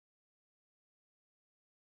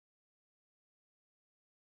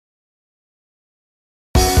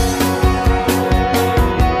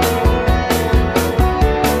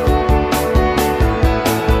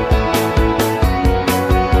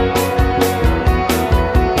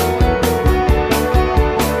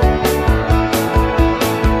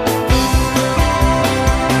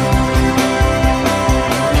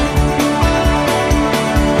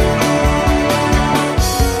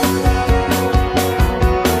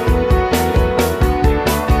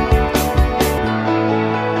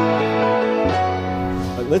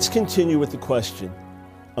Let's continue with the question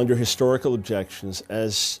under historical objections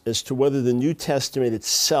as to whether the New Testament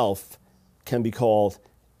itself can be called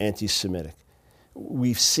anti-Semitic.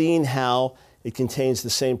 We've seen how it contains the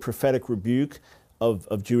same prophetic rebuke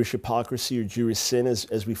of Jewish hypocrisy or Jewish sin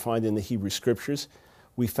as we find in the Hebrew Scriptures.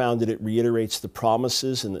 We found that it reiterates the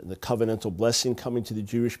promises and the covenantal blessing coming to the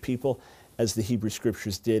Jewish people as the Hebrew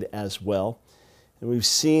Scriptures did as well. And we've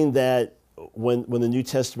seen that when the New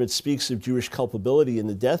Testament speaks of Jewish culpability in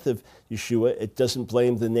the death of Yeshua, it doesn't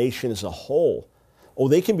blame the nation as a whole. Oh,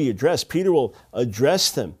 they can be addressed. Peter will address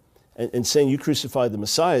them and saying, you crucified the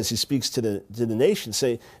Messiah, as he speaks to the nation,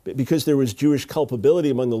 saying, because there was Jewish culpability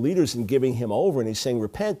among the leaders in giving him over, and he's saying,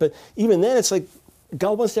 repent. But even then, it's like,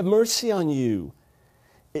 God wants to have mercy on you.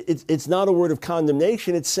 It's not a word of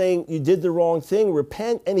condemnation. It's saying you did the wrong thing,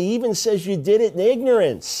 repent, and he even says you did it in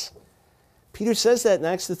ignorance. Peter says that in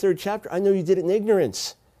Acts the 3rd chapter. I know you did it in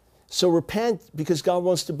ignorance. So repent because God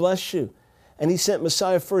wants to bless you. And he sent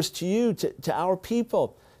Messiah first to you, to our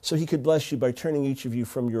people, so he could bless you by turning each of you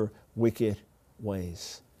from your wicked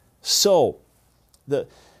ways. So the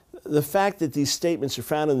fact that these statements are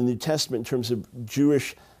found in the New Testament in terms of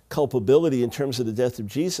Jewish culpability, in terms of the death of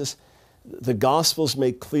Jesus, the Gospels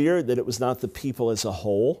make clear that it was not the people as a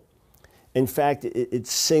whole. In fact, it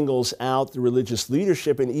singles out the religious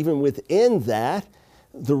leadership, and even within that,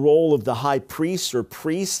 the role of the high priest or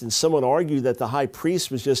priest. And someone argued that the high priest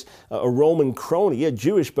was just a Roman crony, yeah,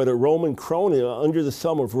 Jewish, but a Roman crony under the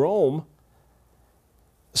thumb of Rome.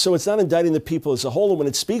 So it's not indicting the people as a whole. And when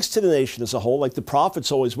it speaks to the nation as a whole, like the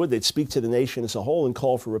prophets always would, they'd speak to the nation as a whole and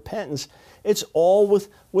call for repentance. It's all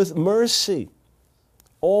with mercy,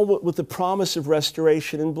 all with the promise of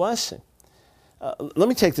restoration and blessing. Let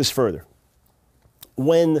me take this further.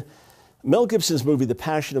 When Mel Gibson's movie, The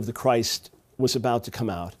Passion of the Christ, was about to come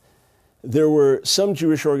out, there were some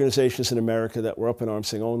Jewish organizations in America that were up in arms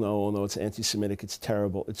saying, oh no, it's anti-Semitic, it's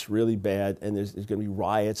terrible, it's really bad, and there's going to be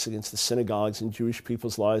riots against the synagogues and Jewish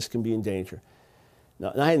people's lives can be in danger.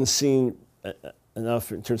 Now, I hadn't seen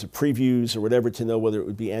enough in terms of previews or whatever to know whether it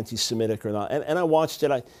would be anti-Semitic or not. And I watched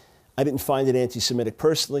it. I didn't find it anti-Semitic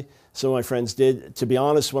personally. Some of my friends did. To be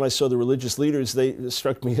honest, when I saw the religious leaders, they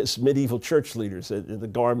struck me as medieval church leaders, the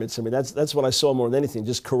garments. I mean, that's what I saw more than anything,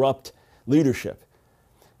 just corrupt leadership.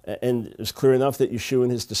 And it was clear enough that Yeshua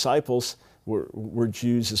and his disciples were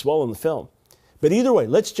Jews as well in the film. But either way,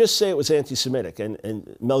 let's just say it was anti-Semitic.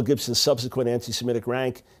 And Mel Gibson's subsequent anti-Semitic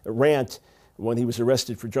rant when he was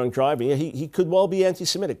arrested for drunk driving, he could well be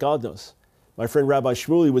anti-Semitic, God knows. My friend Rabbi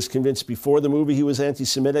Shmuley was convinced before the movie he was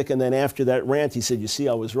anti-Semitic, and then after that rant he said, you see,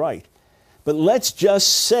 I was right. But let's just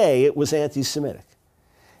say it was anti-Semitic.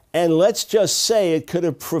 And let's just say it could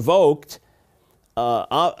have provoked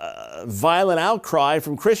a violent outcry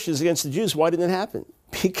from Christians against the Jews. Why didn't it happen?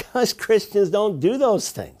 Because Christians don't do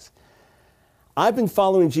those things. I've been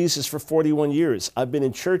following Jesus for 41 years. I've been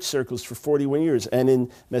in church circles for 41 years and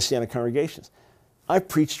in Messianic congregations. I've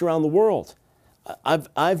preached around the world.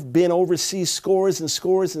 I've been overseas scores and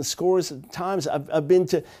scores and scores of times. I've been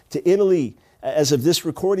to Italy, as of this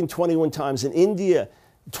recording, 21 times, in India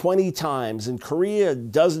 20 times, in Korea a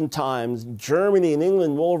dozen times, Germany and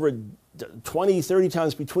England well over 20, 30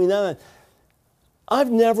 times between them.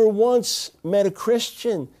 I've never once met a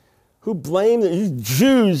Christian who blamed the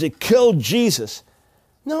Jews that killed Jesus.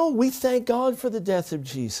 No, we thank God for the death of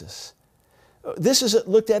Jesus. This is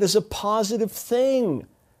looked at as a positive thing.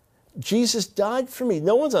 Jesus died for me.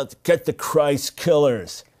 No one's out to get the Christ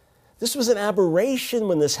killers. This was an aberration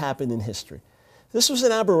when this happened in history. This was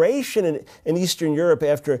an aberration in Eastern Europe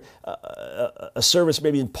after a service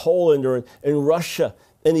maybe in Poland or in Russia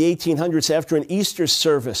in the 1800s after an Easter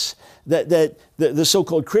service that the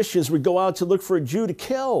so-called Christians would go out to look for a Jew to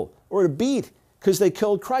kill or to beat because they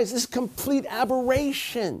killed Christ. This is complete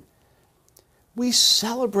aberration. We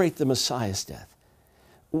celebrate the Messiah's death.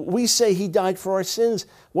 We say he died for our sins.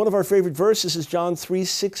 One of our favorite verses is John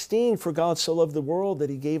 3:16. For God so loved the world that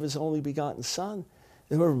he gave his only begotten Son.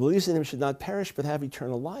 And whoever believes in him should not perish but have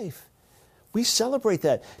eternal life. We celebrate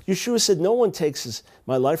that. Yeshua said, no one takes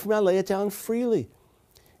my life from me. I lay it down freely.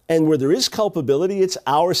 And where there is culpability, it's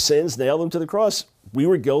our sins. Nailed him to the cross. We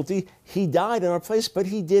were guilty. He died in our place, but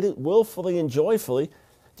he did it willfully and joyfully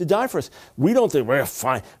to die for us. We don't think, well,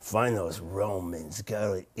 find those Romans,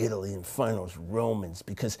 go to Italy and find those Romans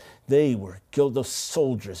because they were killed, those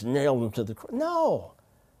soldiers, nailed them to the cross. No.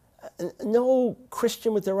 No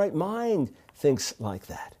Christian with the right mind thinks like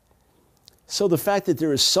that. So the fact that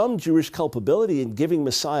there is some Jewish culpability in giving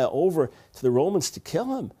Messiah over to the Romans to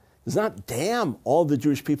kill him does not damn all the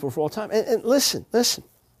Jewish people for all time. And listen.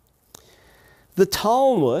 The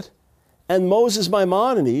Talmud and Moses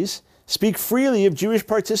Maimonides speak freely of Jewish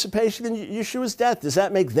participation in Yeshua's death. Does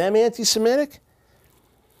that make them anti-Semitic?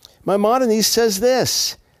 Maimonides says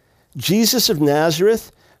this: Jesus of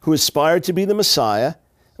Nazareth, who aspired to be the Messiah,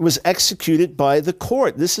 was executed by the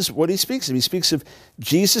court. This is what he speaks of. He speaks of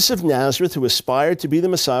Jesus of Nazareth, who aspired to be the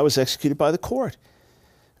Messiah, was executed by the court.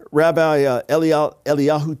 Rabbi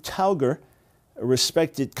Eliyahu Tauger, a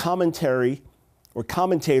respected commentator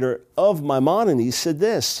of Maimonides, said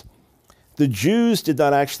this: the Jews did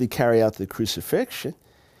not actually carry out the crucifixion,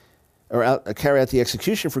 or carry out the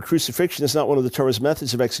execution, for crucifixion is not one of the Torah's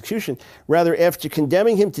methods of execution. Rather, after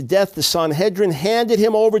condemning him to death, the Sanhedrin handed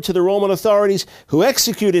him over to the Roman authorities, who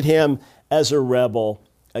executed him as a rebel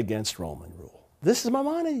against Roman rule. This is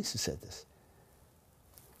Maimonides who said this.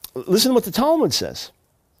 Listen to what the Talmud says.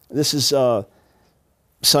 This is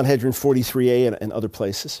Sanhedrin 43a and other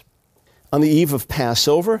places. On the eve of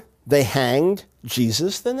Passover, they hanged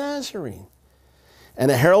Jesus the Nazarene. And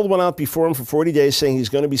a herald went out before him for 40 days, saying he's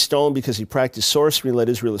going to be stoned because he practiced sorcery and led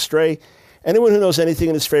Israel astray. Anyone who knows anything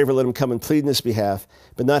in his favor, let him come and plead in his behalf.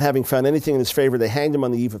 But not having found anything in his favor, they hanged him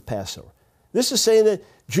on the eve of Passover. This is saying that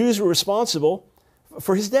Jews were responsible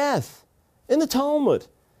for his death in the Talmud.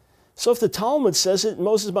 So if the Talmud says it,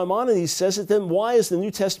 Moses Maimonides says it, then why is the New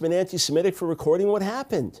Testament anti-Semitic for recording what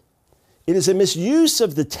happened? It is a misuse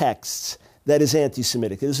of the texts that is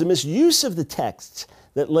anti-Semitic. It is a misuse of the texts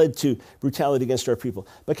that led to brutality against our people.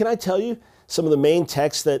 But can I tell you some of the main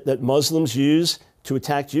texts that Muslims use to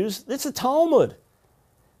attack Jews? It's the Talmud.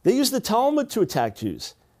 They use the Talmud to attack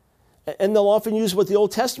Jews. And they'll often use what the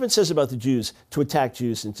Old Testament says about the Jews to attack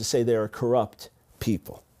Jews and to say they are a corrupt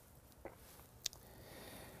people.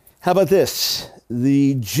 How about this?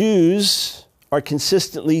 The Jews are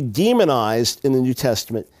consistently demonized in the New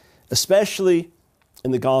Testament, especially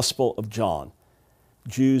in the Gospel of John.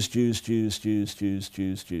 Jews, Jews, Jews, Jews, Jews,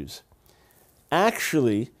 Jews, Jews.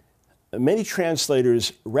 Actually, many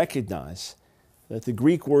translators recognize that the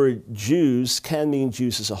Greek word Jews can mean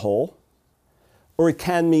Jews as a whole, or it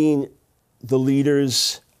can mean the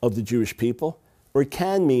leaders of the Jewish people, or it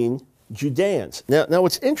can mean Judeans. Now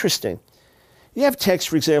what's interesting, you have text,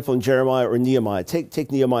 for example, in Jeremiah or Nehemiah.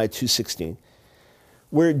 Take Nehemiah 2:16,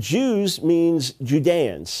 where Jews means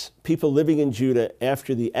Judeans, people living in Judah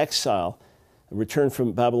after the exile, return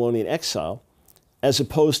from Babylonian exile, as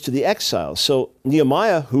opposed to the exiles. So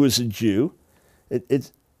Nehemiah, who is a Jew,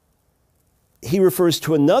 he refers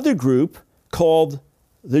to another group called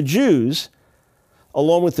the Jews,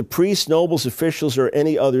 along with the priests, nobles, officials, or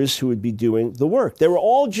any others who would be doing the work. They were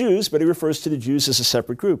all Jews, but he refers to the Jews as a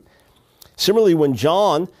separate group. Similarly, when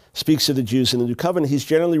John speaks of the Jews in the New Covenant, he's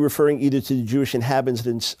generally referring either to the Jewish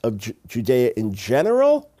inhabitants of Judea in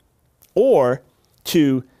general or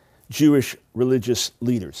to Jewish religious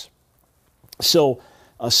leaders. So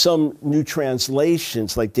some new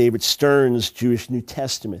translations, like David Stern's Jewish New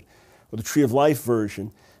Testament or the Tree of Life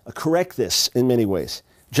version, correct this in many ways.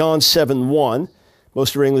 John 7:1,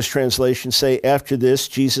 most of our English translations say, after this,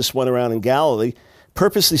 Jesus went around in Galilee,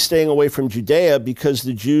 purposely staying away from Judea because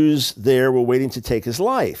the Jews there were waiting to take his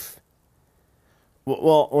life.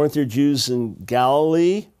 Well, weren't there Jews in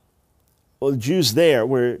Galilee? Well, the Jews there,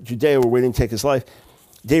 where Judea, were waiting to take his life.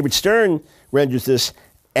 David Stern renders this: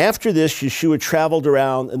 after this, Yeshua traveled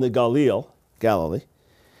around in the Galilee,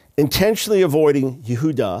 intentionally avoiding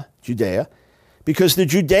Judea, because the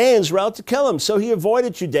Judeans were out to kill him. So he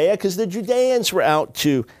avoided Judea because the Judeans were out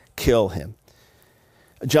to kill him.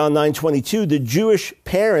 John 9:22, the Jewish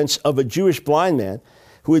parents of a Jewish blind man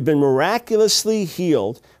who had been miraculously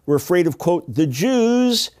healed were afraid of, quote, the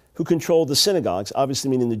Jews who controlled the synagogues,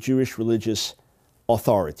 obviously meaning the Jewish religious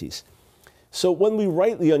authorities. So when we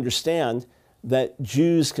rightly understand that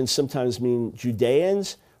Jews can sometimes mean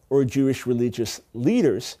Judeans or Jewish religious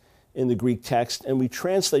leaders in the Greek text, and we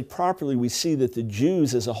translate properly, we see that the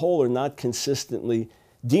Jews as a whole are not consistently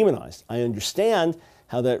demonized. I understand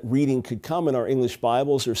how that reading could come in our English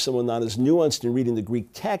Bibles, or someone not as nuanced in reading the Greek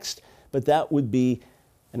text, but that would be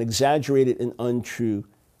an exaggerated and untrue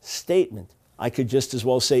statement. I could just as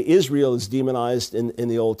well say Israel is demonized in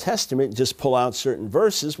the Old Testament and just pull out certain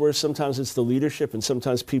verses where sometimes it's the leadership and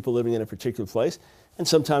sometimes people living in a particular place and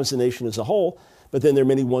sometimes the nation as a whole. But then there are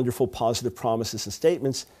many wonderful positive promises and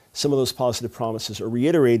statements. Some of those positive promises are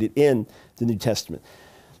reiterated in the New Testament.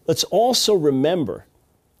 Let's also remember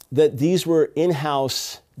that these were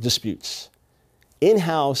in-house disputes.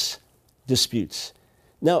 In-house disputes.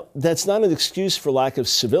 Now, that's not an excuse for lack of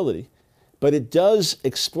civility, but it does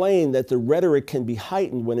explain that the rhetoric can be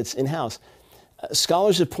heightened when it's in-house.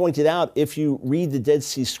 Scholars have pointed out, if you read the Dead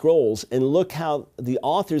Sea Scrolls and look how the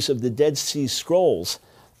authors of the Dead Sea Scrolls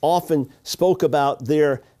often spoke about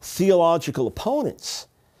their theological opponents,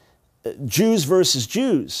 Jews versus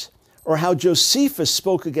Jews, or how Josephus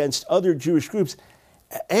spoke against other Jewish groups,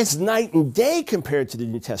 it's night and day compared to the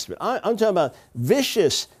New Testament. I'm talking about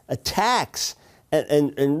vicious attacks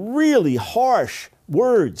and really harsh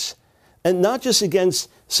words, and not just against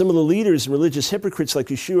some of the leaders and religious hypocrites like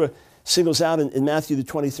Yeshua singles out in Matthew the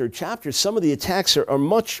 23rd chapter. Some of the attacks are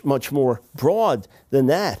much, much more broad than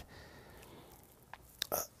that.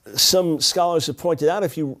 Some scholars have pointed out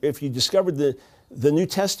if you discovered the New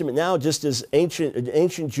Testament now just as an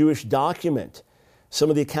ancient Jewish document, some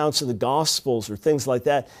of the accounts of the Gospels or things like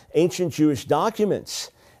that, ancient Jewish documents,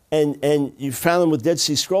 and you found them with Dead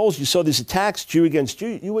Sea Scrolls, you saw these attacks, Jew against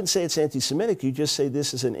Jew, you wouldn't say it's anti-Semitic, you just say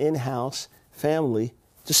this is an in-house family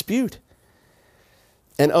dispute.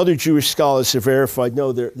 And other Jewish scholars have verified,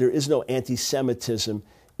 no, there is no anti-Semitism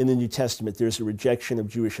in the New Testament. There's a rejection of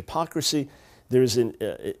Jewish hypocrisy. There's an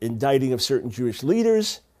indicting of certain Jewish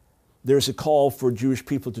leaders. There's a call for Jewish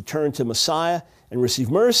people to turn to Messiah and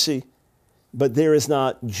receive mercy. But there is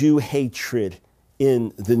not Jew hatred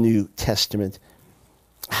in the New Testament.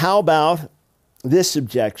 How about this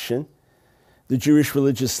objection? The Jewish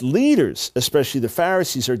religious leaders, especially the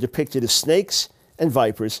Pharisees, are depicted as snakes and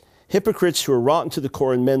vipers, hypocrites who are rotten to the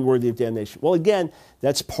core and men worthy of damnation. Well, again,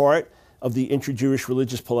 that's part of the intra-Jewish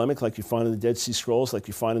religious polemic like you find in the Dead Sea Scrolls, like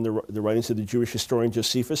you find in the writings of the Jewish historian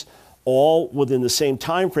Josephus, all within the same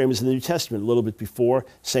time frame as the New Testament, a little bit before,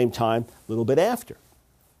 same time, a little bit after.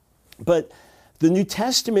 But the New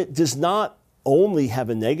Testament does not only have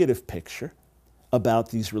a negative picture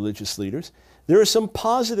about these religious leaders. There are some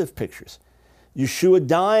positive pictures. Yeshua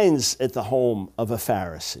dines at the home of a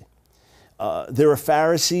Pharisee. There are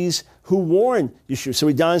Pharisees who warn Yeshua. So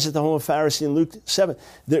he dines at the home of a Pharisee in Luke 7.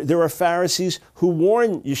 There are Pharisees who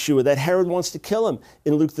warn Yeshua that Herod wants to kill him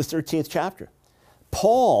in Luke the 13th chapter.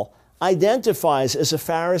 Paul identifies as a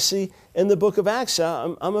Pharisee in the book of Acts.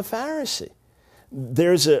 I'm a Pharisee.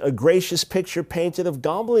 There's a gracious picture painted of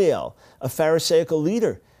Gamaliel, a Pharisaical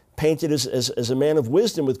leader, painted as a man of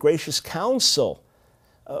wisdom with gracious counsel,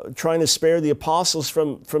 trying to spare the apostles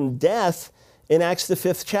from death in Acts the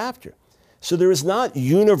 5th chapter. So there is not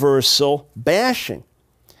universal bashing.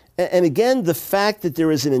 And again, the fact that there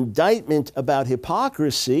is an indictment about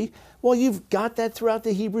hypocrisy, well, you've got that throughout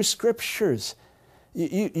the Hebrew Scriptures.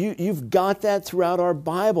 You've got that throughout our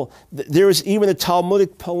Bible. There is even a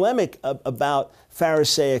Talmudic polemic about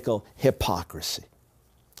Pharisaical hypocrisy.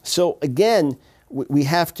 So again, we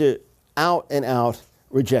have to out and out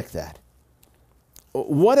reject that.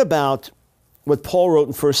 What about what Paul wrote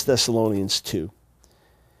in 1 Thessalonians 2?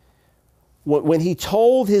 When he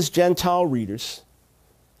told his Gentile readers,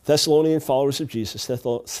 Thessalonian followers of Jesus,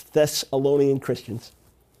 Thessalonian Christians,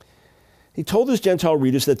 he told his Gentile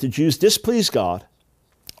readers that the Jews displease God,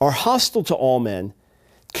 are hostile to all men,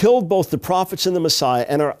 killed both the prophets and the Messiah,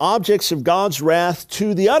 and are objects of God's wrath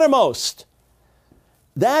to the uttermost.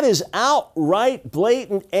 That is outright,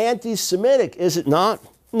 blatant anti-Semitic, is it not?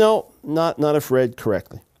 No, not if read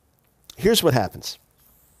correctly. Here's what happens.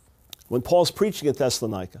 When Paul's preaching at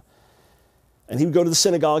Thessalonica, and he would go to the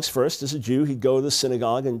synagogues first as a Jew, he'd go to the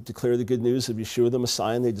synagogue and declare the good news of Yeshua the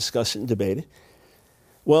Messiah, and they discuss it and debate it.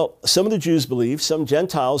 Well, some of the Jews believed, some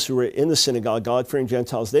Gentiles who were in the synagogue, God-fearing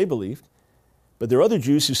Gentiles, they believed. But there are other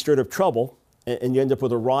Jews who stirred up trouble, and you end up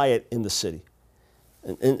with a riot in the city.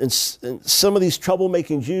 And some of these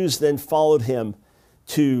troublemaking Jews then followed him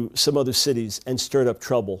to some other cities and stirred up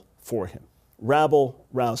trouble for him.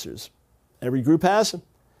 Rabble-rousers. Every group has them.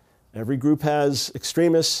 Every group has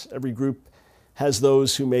extremists. Every group has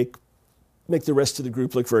those who make the rest of the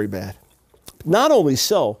group look very bad. Not only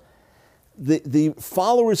so, the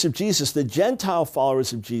followers of Jesus, the Gentile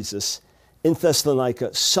followers of Jesus in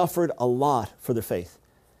Thessalonica suffered a lot for their faith.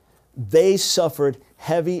 They suffered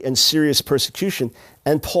heavy and serious persecution,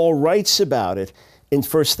 and Paul writes about it in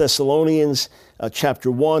 1 Thessalonians chapter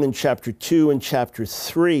 1 and chapter 2 and chapter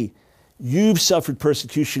 3. You've suffered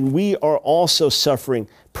persecution. We are also suffering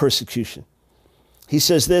persecution. He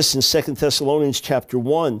says this in 2 Thessalonians chapter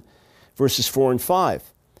 1, verses 4 and 5.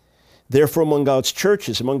 Therefore, among God's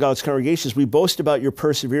churches, among God's congregations, we boast about your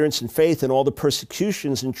perseverance and faith and all the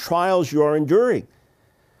persecutions and trials you are enduring.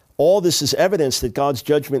 All this is evidence that God's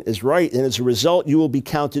judgment is right, and as a result, you will be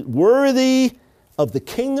counted worthy of the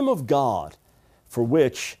kingdom of God for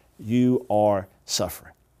which you are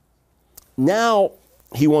suffering. Now,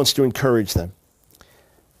 he wants to encourage them.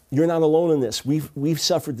 You're not alone in this. We've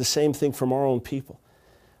suffered the same thing from our own people.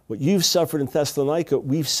 What you've suffered in Thessalonica,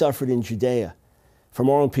 we've suffered in Judea from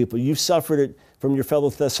our own people. You've suffered it from your fellow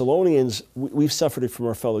Thessalonians. We've suffered it from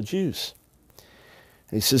our fellow Jews.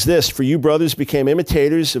 And he says this, for you brothers became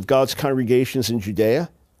imitators of God's congregations in Judea,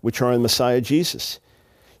 which are in Messiah Jesus.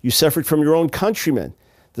 You suffered from your own countrymen.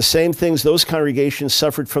 The same things those congregations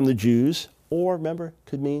suffered from the Jews, or remember,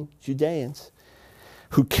 could mean Judeans,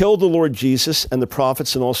 who killed the Lord Jesus and the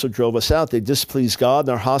prophets and also drove us out. They displease God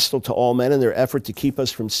and are hostile to all men in their effort to keep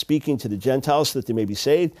us from speaking to the Gentiles so that they may be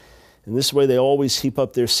saved. In this way, they always heap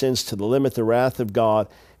up their sins to the limit. The wrath of God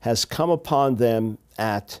has come upon them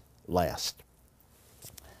at last.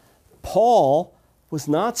 Paul was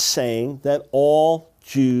not saying that all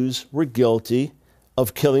Jews were guilty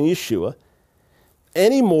of killing Yeshua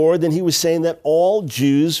any more than he was saying that all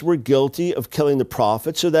Jews were guilty of killing the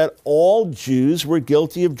prophets or that all Jews were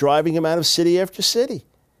guilty of driving him out of city after city.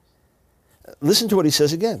 Listen to what he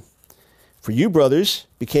says again. For you, brothers,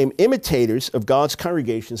 became imitators of God's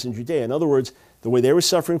congregations in Judea. In other words, the way they were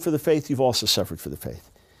suffering for the faith, you've also suffered for the faith.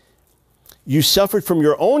 You suffered from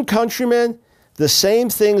your own countrymen the same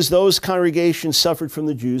things those congregations suffered from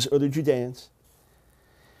the Jews or the Judeans,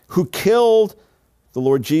 who killed the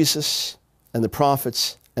Lord Jesus and the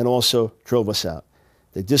prophets and also drove us out.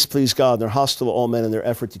 They displease God and they're hostile to all men in their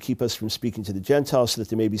effort to keep us from speaking to the Gentiles so that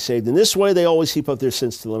they may be saved. In this way, they always heap up their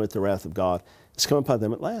sins to limit the wrath of God. It's come upon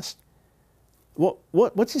them at last.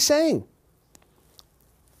 What's he saying?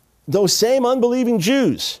 Those same unbelieving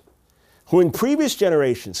Jews who in previous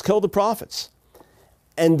generations killed the prophets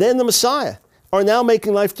and then the Messiah are now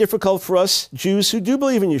making life difficult for us Jews who do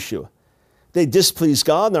believe in Yeshua. They displease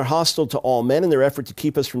God and they're hostile to all men in their effort to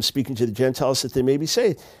keep us from speaking to the Gentiles that they may be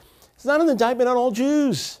saved. It's not an indictment on all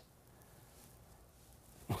Jews.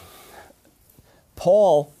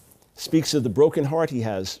 Paul speaks of the broken heart he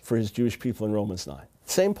has for his Jewish people in Romans 9.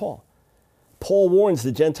 Same Paul. Paul warns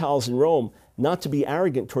the Gentiles in Rome not to be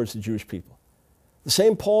arrogant towards the Jewish people. The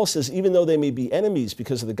same Paul says, even though they may be enemies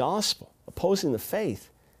because of the gospel, opposing the faith,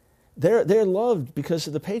 they're loved because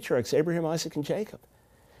of the patriarchs, Abraham, Isaac, and Jacob.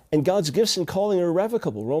 And God's gifts and calling are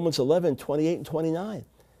irrevocable, Romans 11, 28 and 29.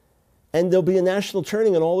 And there'll be a national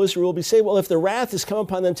turning and all Israel will be saved. Well, if the wrath has come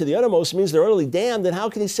upon them to the uttermost, it means they're utterly damned, then how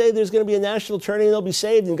can he say there's going to be a national turning and they'll be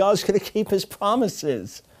saved and God's going to keep his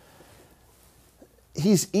promises?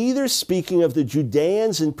 He's either speaking of the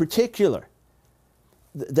Judeans in particular,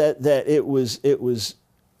 that it was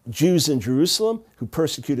Jews in Jerusalem who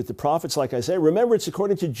persecuted the prophets like Isaiah. Remember, it's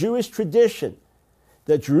according to Jewish tradition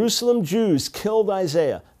that Jerusalem Jews killed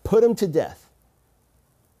Isaiah, put him to death.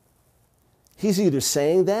 He's either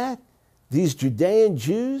saying that these Judean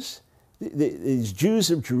Jews, these Jews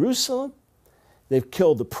of Jerusalem, they've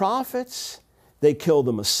killed the prophets, they killed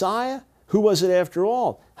the Messiah. Who was it after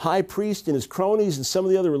all? High priest and his cronies and some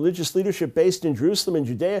of the other religious leadership based in Jerusalem and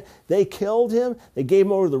Judea. They killed him. They gave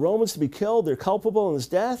him over to the Romans to be killed. They're culpable in his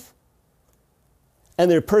death. And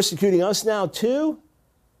they're persecuting us now too.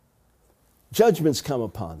 Judgment's come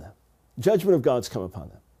upon them. Judgment of God's come upon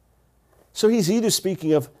them. So he's either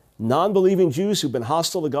speaking of non-believing Jews who've been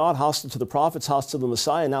hostile to God, hostile to the prophets, hostile to the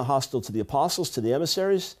Messiah, now hostile to the apostles, to the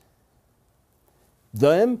emissaries.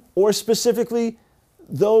 Them, or specifically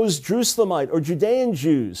those Jerusalemite or Judean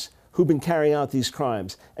Jews who've been carrying out these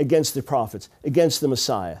crimes against the prophets, against the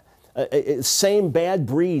Messiah. Same bad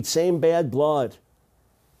breed, same bad blood,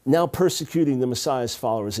 now persecuting the Messiah's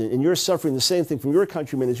followers. And you're suffering the same thing from your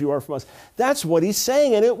countrymen as you are from us. That's what he's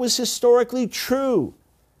saying, and it was historically true.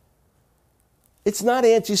 It's not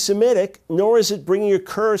anti-Semitic, nor is it bringing a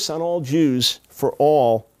curse on all Jews for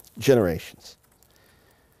all generations.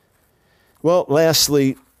 Well,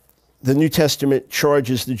 lastly, the New Testament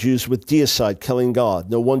charges the Jews with deicide, killing God.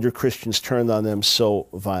 No wonder Christians turned on them so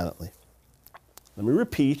violently. Let me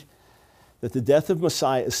repeat that the death of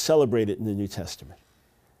Messiah is celebrated in the New Testament.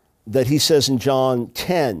 That he says in John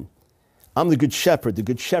 10, I'm the good shepherd. The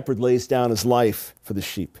good shepherd lays down his life for the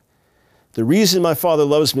sheep. The reason my Father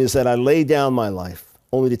loves me is that I lay down my life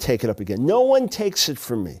only to take it up again. No one takes it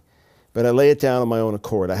from me, but I lay it down on my own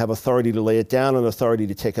accord. I have authority to lay it down and authority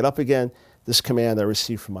to take it up again. This command I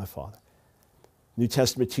received from my Father. New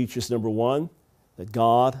Testament teaches, number one, that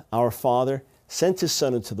God, our Father, sent his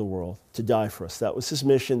Son into the world to die for us. That was his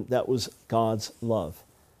mission. That was God's love.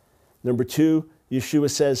 Number two, Yeshua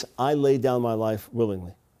says, I lay down my life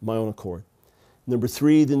willingly, my own accord. Number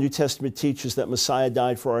three, the New Testament teaches that Messiah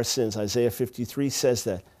died for our sins. Isaiah 53 says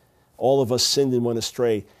that. All of us sinned and went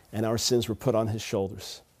astray, and our sins were put on his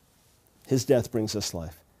shoulders. His death brings us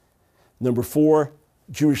life. Number four,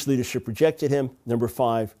 Jewish leadership rejected him. Number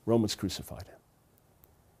five, Romans crucified him.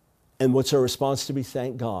 And what's our response to be?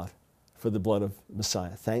 Thank God for the blood of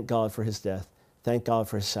Messiah. Thank God for his death. Thank God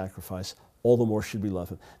for his sacrifice. All the more should we love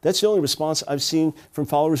him. That's the only response I've seen from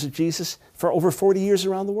followers of Jesus for over 40 years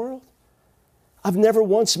around the world. I've never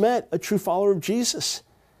once met a true follower of Jesus.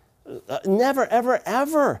 Never, ever,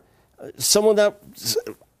 ever. Someone that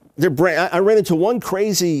I ran into one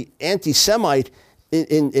crazy anti-Semite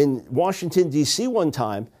in Washington, D.C. one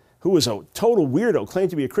time who was a total weirdo,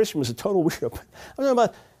 claimed to be a Christian, was a total weirdo. I'm talking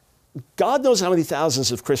about, God knows how many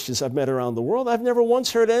thousands of Christians I've met around the world. I've never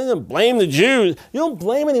once heard any of them blame the Jews. You don't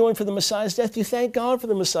blame anyone for the Messiah's death. You thank God for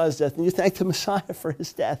the Messiah's death, and you thank the Messiah for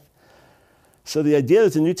his death. So the idea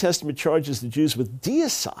that the New Testament charges the Jews with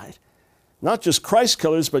deicide, not just Christ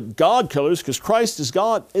killers, but God killers, because Christ is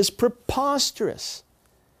God, is preposterous.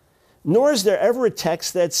 Nor is there ever a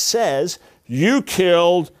text that says, you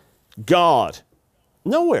killed God.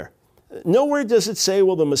 Nowhere. Nowhere does it say,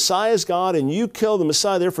 well, the Messiah is God, and you killed the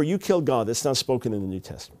Messiah, therefore you killed God. That's not spoken in the New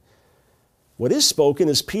Testament. What is spoken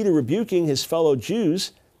is Peter rebuking his fellow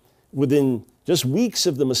Jews within just weeks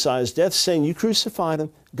of the Messiah's death, saying, you crucified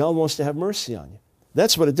him. God wants to have mercy on you.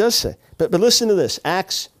 That's what it does say. But listen to this,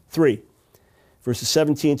 Acts 3, verses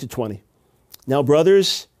 17 to 20. Now,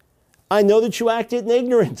 brothers, I know that you acted in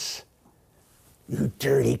ignorance. You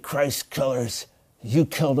dirty Christ killers, you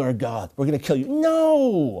killed our God. We're going to kill you.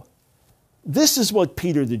 No! This is what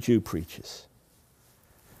Peter the Jew preaches.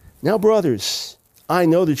 Now, brothers, I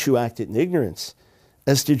know that you acted in ignorance,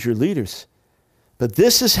 as did your leaders. But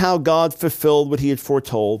this is how God fulfilled what he had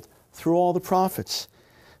foretold through all the prophets,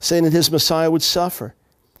 saying that his Messiah would suffer.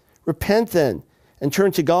 Repent then, and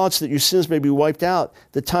turn to God so that your sins may be wiped out,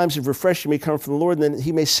 that times of refreshing may come from the Lord, and then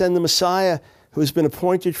he may send the Messiah who has been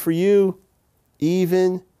appointed for you,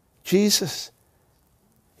 even Jesus.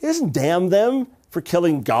 He doesn't damn them for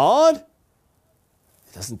killing God.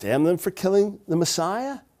 He doesn't damn them for killing the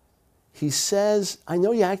Messiah. He says, I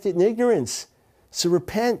know you acted in ignorance, so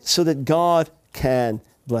repent so that God can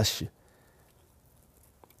bless you.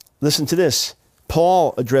 Listen to this.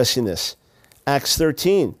 Paul addressing this. Acts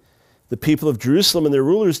 13. The people of Jerusalem and their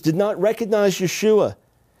rulers did not recognize Yeshua,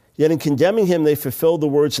 yet in condemning him they fulfilled the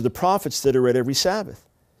words of the prophets that are read every Sabbath.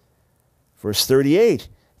 Verse 38.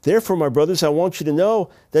 Therefore, my brothers, I want you to know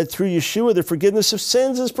that through Yeshua the forgiveness of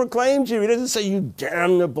sins is proclaimed to you. He doesn't say, you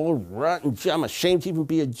damnable rotten Jew. I'm ashamed to even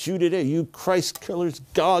be a Jew today. You Christ killers,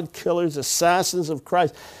 God killers, assassins of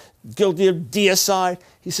Christ, guilty of deicide.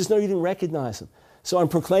 He says, no, you didn't recognize him. So I'm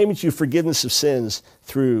proclaiming to you forgiveness of sins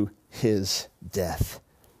through his death.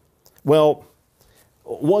 Well,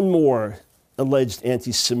 one more alleged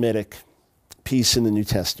anti-Semitic piece in the New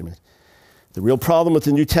Testament. The real problem with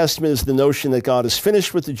the New Testament is the notion that God is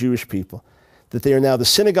finished with the Jewish people, that they are now the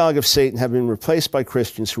synagogue of Satan, having been replaced by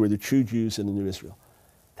Christians who are the true Jews in the New Israel.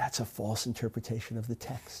 That's a false interpretation of the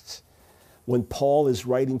texts. When Paul is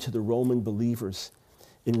writing to the Roman believers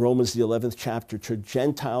in Romans, the 11th chapter, to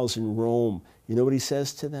Gentiles in Rome, you know what he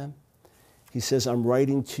says to them? He says, I'm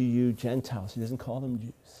writing to you Gentiles. He doesn't call them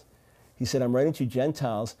Jews. He said, I'm writing to you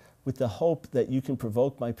Gentiles with the hope that you can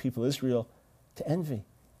provoke my people Israel to envy.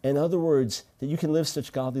 In other words, that you can live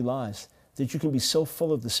such godly lives, that you can be so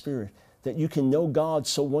full of the Spirit, that you can know God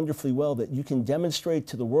so wonderfully well, that you can demonstrate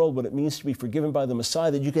to the world what it means to be forgiven by the Messiah,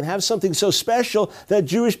 that you can have something so special that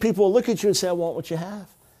Jewish people will look at you and say, I want what you have.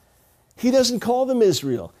 He doesn't call them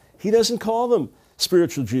Israel. He doesn't call them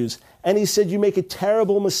spiritual Jews. And he said, you make a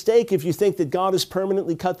terrible mistake if you think that God has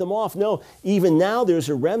permanently cut them off. No, even now there's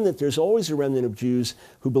a remnant. There's always a remnant of Jews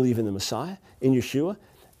who believe in the Messiah, in Yeshua.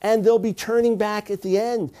 And they'll be turning back at the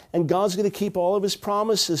end. And God's going to keep all of his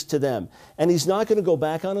promises to them. And he's not going to go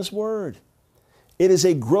back on his word. It is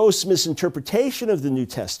a gross misinterpretation of the New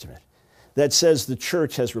Testament that says the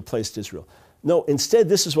church has replaced Israel. No, instead,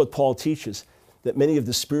 this is what Paul teaches, that many of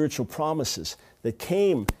the spiritual promises that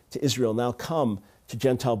came to Israel now come to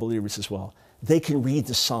Gentile believers as well. They can read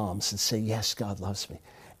the Psalms and say, yes, God loves me,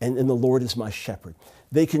 and the Lord is my shepherd.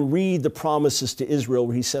 They can read the promises to Israel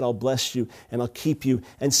where he said, I'll bless you and I'll keep you,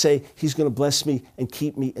 and say he's going to bless me and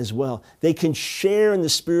keep me as well. They can share in the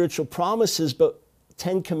spiritual promises, but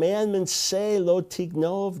 10 Commandments say, Lo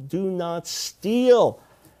tignov, do not steal.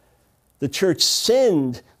 The church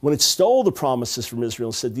sinned when it stole the promises from Israel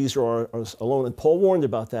and said, these are ours alone. And Paul warned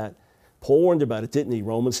about that. Paul warned about it, didn't he?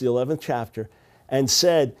 Romans, the 11th chapter, and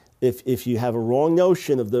said, if you have a wrong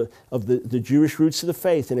notion of the Jewish roots of the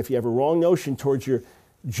faith, and if you have a wrong notion towards your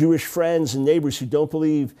Jewish friends and neighbors who don't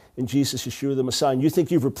believe in Jesus, Yeshua, the Messiah, and you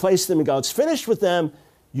think you've replaced them and God's finished with them,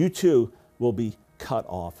 you too will be cut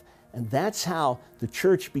off. And that's how the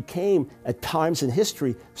church became, at times in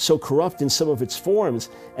history, so corrupt in some of its forms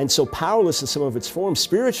and so powerless in some of its forms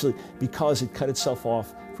spiritually, because it cut itself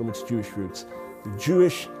off from its Jewish roots. The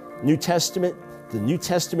Jewish New Testament, the New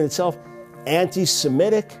Testament itself,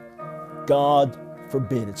 anti-Semitic, God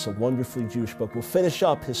forbid. It's a wonderfully Jewish book. We'll finish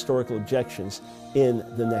up Historical Objections in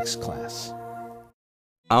the next class.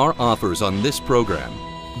 Our offers on this program: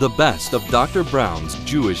 the best of Dr. Brown's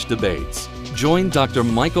Jewish debates, Join Dr.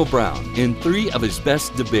 Michael Brown in 3 of his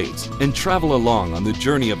best debates and travel along on the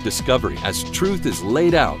journey of discovery as truth is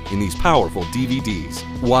laid out in these powerful DVDs.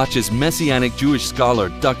 Watch as Messianic Jewish scholar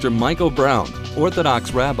Dr. Michael Brown,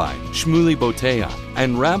 Orthodox Rabbi Shmuley Boteach,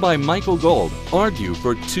 and Rabbi Michael Gold argue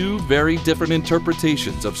for 2 very different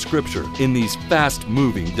interpretations of Scripture in these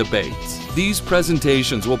fast-moving debates. These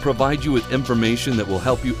presentations will provide you with information that will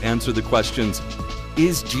help you answer the questions: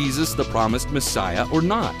 is Jesus the promised Messiah or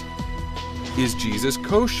not? Is Jesus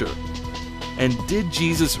kosher? And did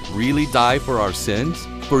Jesus really die for our sins?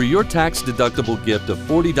 For your tax-deductible gift of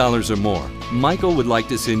 $40 or more, Michael would like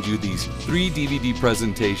to send you these 3 DVD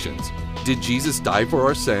presentations. Did Jesus die for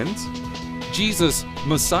our sins? Jesus,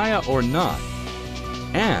 Messiah or not?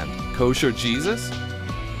 And Kosher Jesus?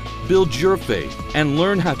 Build your faith and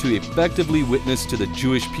learn how to effectively witness to the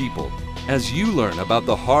Jewish people as you learn about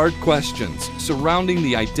the hard questions surrounding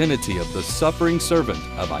the identity of the suffering servant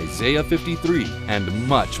of Isaiah 53 and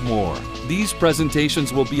much more. These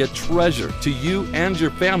presentations will be a treasure to you and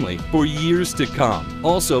your family for years to come.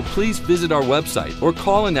 Also, please visit our website or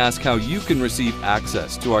call and ask how you can receive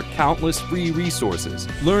access to our countless free resources.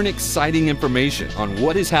 Learn exciting information on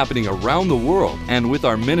what is happening around the world and with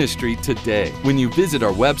our ministry today. When you visit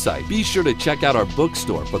our website, be sure to check out our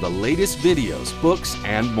bookstore for the latest videos, books,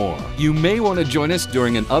 and more. You may want to join us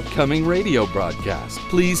during an upcoming radio broadcast.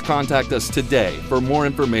 Please contact us today for more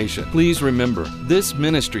information. Please remember, this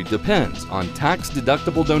ministry depends on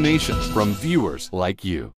tax-deductible donations from viewers like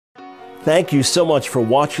you. Thank you so much for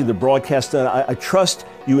watching the broadcast. I trust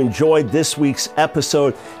you enjoyed this week's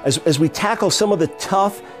episode as we tackle some of the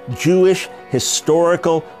tough Jewish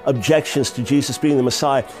historical objections to Jesus being the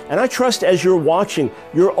Messiah. And I trust as you're watching,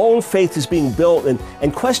 your own faith is being built and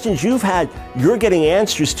questions you've had, you're getting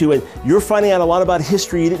answers to, and you're finding out a lot about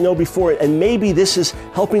history you didn't know before. And maybe this is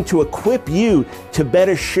helping to equip you to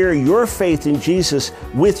better share your faith in Jesus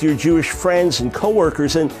with your Jewish friends and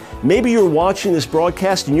coworkers. And maybe you're watching this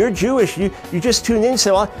broadcast and you're Jewish. You just tune in and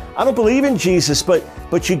say, well, I don't believe in Jesus, but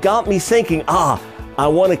you got me thinking, I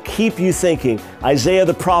want to keep you thinking. Isaiah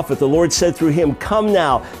the prophet, the Lord said through him, come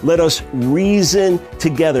now, let us reason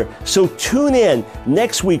together. So tune in.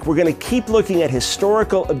 Next week, we're going to keep looking at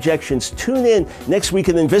historical objections. Tune in next week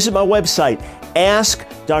and then visit my website,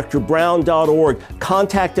 askdrbrown.org.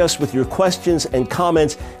 Contact us with your questions and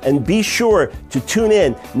comments, and be sure to tune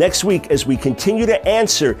in next week as we continue to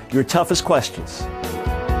answer your toughest questions.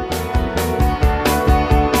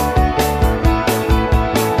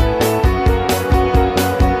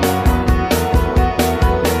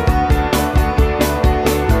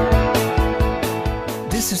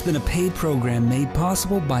 This has been a paid program made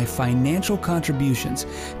possible by financial contributions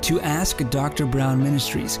to Ask Dr. Brown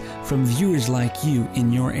Ministries from viewers like you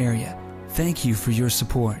in your area. Thank you for your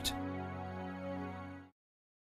support.